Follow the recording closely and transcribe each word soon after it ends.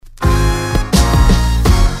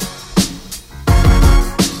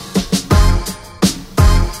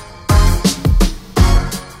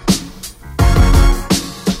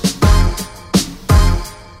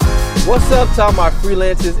What's up to all my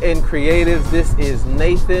freelancers and creatives? This is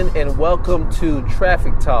Nathan and welcome to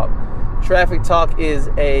Traffic Talk. Traffic Talk is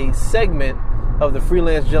a segment of the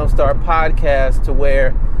Freelance Jumpstart podcast to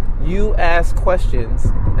where you ask questions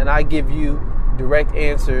and I give you direct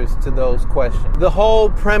answers to those questions. The whole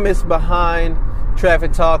premise behind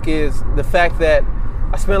Traffic Talk is the fact that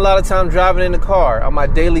I spend a lot of time driving in the car on my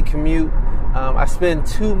daily commute. I spend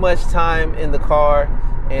too much time in the car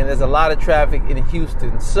and there's a lot of traffic in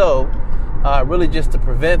Houston. So really just to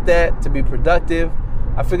prevent that, to be productive,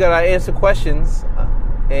 I figured I'd answer questions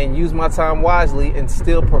and use my time wisely and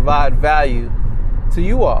still provide value to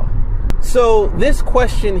you all. So this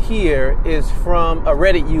question here is from a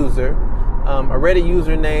Reddit user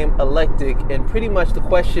named Electic, and pretty much the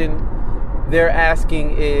question they're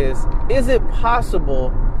asking is it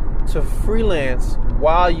possible to freelance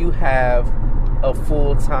while you have a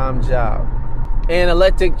full-time job? And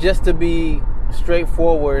Electic, just to be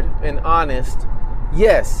straightforward and honest,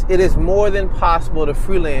 yes, it is more than possible to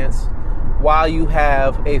freelance while you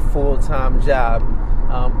have a full-time job.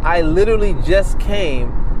 I literally just came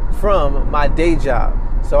from my day job.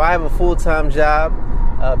 So I have a full-time job,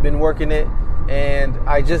 been working it, and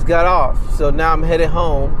I just got off. So now I'm headed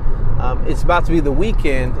home. It's about to be the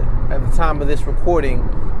weekend at the time of this recording.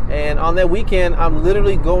 And on that weekend, I'm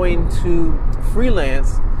literally going to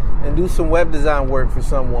freelance and do some web design work for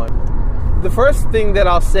someone. The first thing that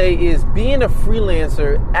I'll say is being a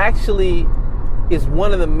freelancer actually is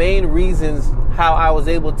one of the main reasons how I was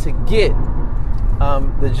able to get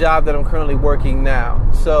the job that I'm currently working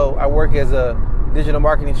now. So I work as a digital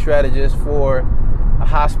marketing strategist for a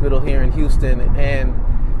hospital here in Houston. And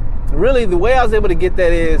really the way I was able to get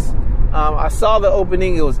that is I saw the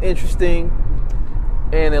opening, it was interesting,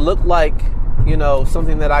 and it looked like,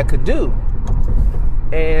 something that I could do.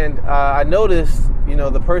 And I noticed,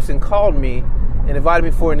 the person called me and invited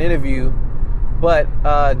me for an interview. But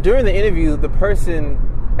during the interview, the person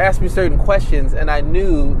asked me certain questions, and I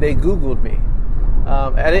knew they Googled me.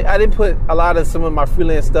 I didn't put a lot of some of my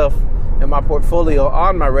freelance stuff in my portfolio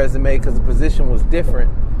on my resume because the position was different.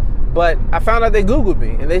 But I found out they Googled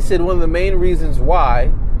me, and they said one of the main reasons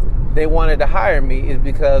why they wanted to hire me is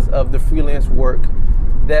because of the freelance work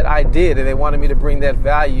that I did, and they wanted me to bring that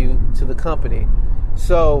value to the company.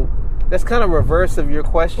 So that's kind of reverse of your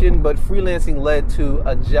question, but freelancing led to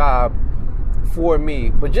a job for me.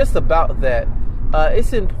 But just about that,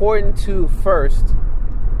 it's important to first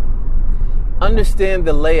understand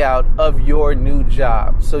the layout of your new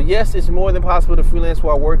job. So yes, it's more than possible to freelance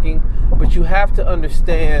while working, but you have to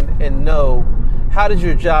understand and know, how does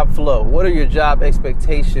your job flow? What are your job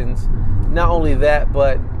expectations? Not only that,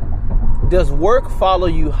 but does work follow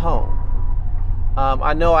you home?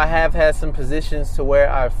 I know I have had some positions to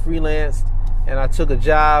where I freelanced and I took a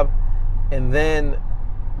job, and then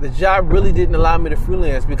the job really didn't allow me to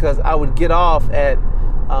freelance because I would get off at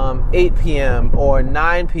 8 p.m. or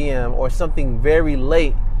 9 p.m. or something very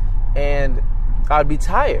late, and I'd be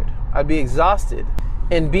tired. I'd be exhausted.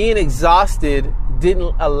 And being exhausted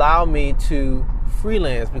didn't allow me to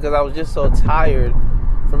freelance because I was just so tired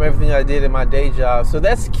from everything I did in my day job. So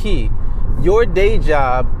that's key. Your day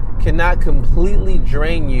job cannot completely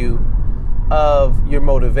drain you of your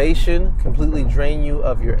motivation, completely drain you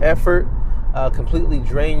of your effort, completely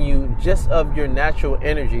drain you just of your natural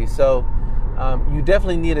energy. So you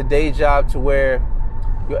definitely need a day job to where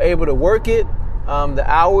you're able to work it. The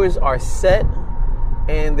hours are set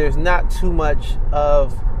and there's not too much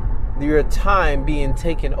of your time being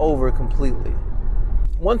taken over completely.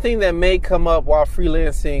 One thing that may come up while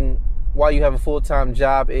freelancing, while you have a full-time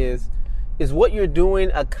job is what you're doing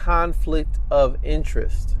a conflict of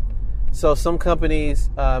interest? So some companies,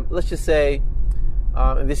 let's just say,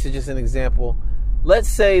 and this is just an example, let's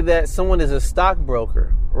say that someone is a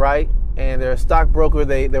stockbroker, right? And they're a stockbroker,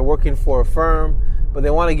 they're working for a firm, but they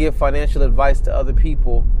want to give financial advice to other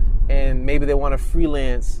people, and maybe they want to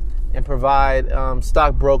freelance and provide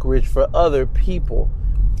stock brokerage for other people.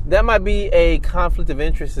 That might be a conflict of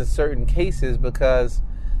interest in certain cases because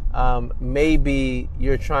maybe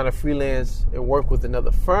you're trying to freelance and work with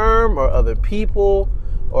another firm or other people,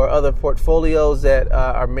 or other portfolios that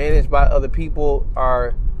are managed by other people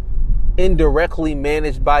are indirectly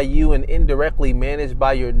managed by you and indirectly managed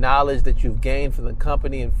by your knowledge that you've gained from the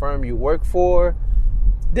company and firm you work for.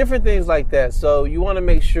 Different things like that. So you want to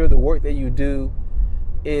make sure the work that you do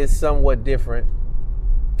is somewhat different.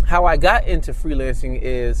 How I got into freelancing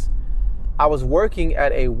is I was working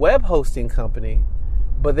at a web hosting company,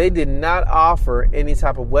 but they did not offer any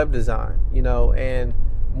type of web design, and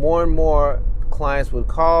more and more clients would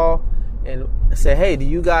call and say, hey, do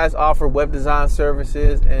you guys offer web design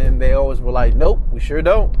services? And they always were like, nope, we sure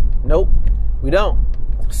don't. Nope, We don't.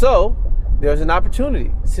 So there's an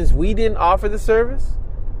opportunity. Since we didn't offer the service,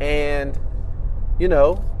 and,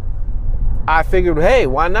 I figured, hey,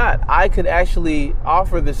 why not? I could actually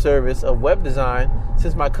offer the service of web design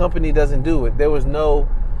since my company doesn't do it. There was no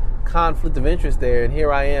conflict of interest there. And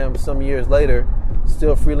here I am some years later,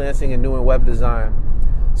 still freelancing and doing web design.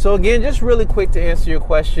 So again, just really quick to answer your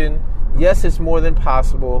question. Yes, it's more than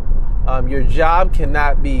possible. Your job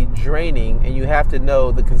cannot be draining, and you have to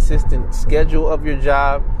know the consistent schedule of your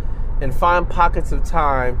job and find pockets of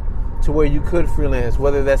time to where you could freelance,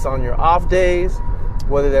 whether that's on your off days,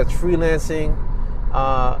 whether that's freelancing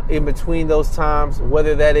in between those times,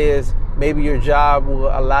 whether that is maybe your job will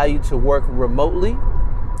allow you to work remotely.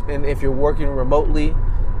 And if you're working remotely,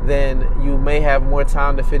 then you may have more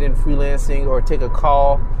time to fit in freelancing or take a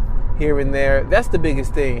call here and there. That's the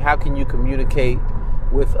biggest thing. How can you communicate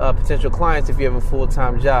with potential clients if you have a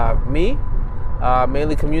full-time job? Me,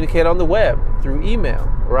 mainly communicate on the web through email,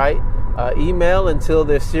 right? Email until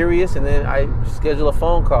they're serious, and then I schedule a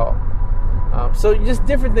phone call. So just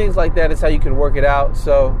different things like that is how you can work it out.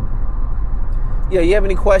 So yeah, you have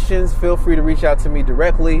any questions, feel free to reach out to me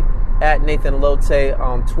directly at Nathan Lote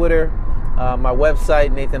on Twitter, my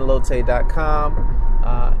website,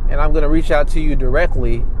 nathanlote.com. And I'm going to reach out to you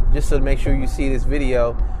directly just to make sure you see this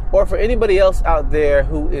video. Or for anybody else out there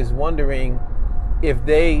who is wondering if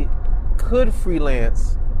they could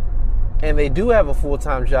freelance and they do have a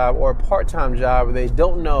full-time job or a part-time job, or they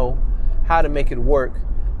don't know how to make it work,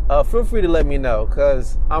 feel free to let me know,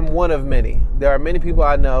 because I'm one of many. There are many people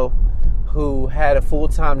I know who had a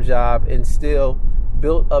full-time job and still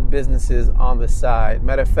built up businesses on the side.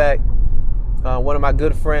 Matter of fact, one of my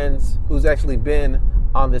good friends who's actually been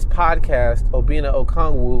on this podcast, Obina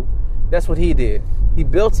Okongwu, that's what he did. He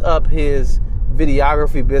built up his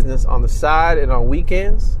videography business on the side and on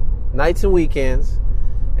weekends, nights and weekends.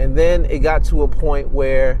 And then it got to a point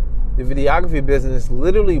where the videography business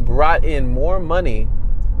literally brought in more money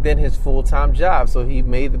than his full-time job. So he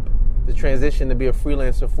made the transition to be a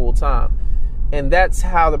freelancer full-time. And that's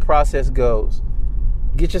how the process goes.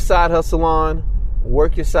 Get your side hustle on,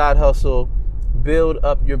 work your side hustle, build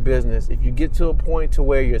up your business. If you get to a point to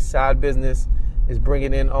where your side business is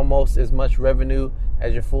bringing in almost as much revenue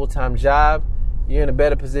as your full-time job, you're in a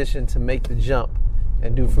better position to make the jump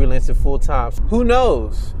and do freelancing full-time. Who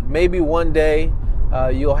knows? Maybe one day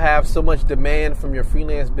you'll have so much demand from your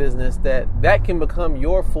freelance business that can become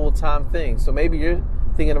your full-time thing. So maybe you're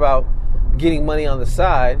thinking about getting money on the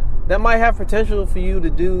side. That might have potential for you to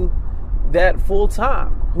do that full-time.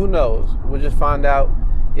 Who knows? We'll just find out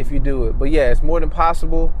if you do it. But yeah, it's more than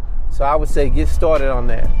possible. So I would say get started on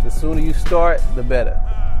that. The sooner you start, the better.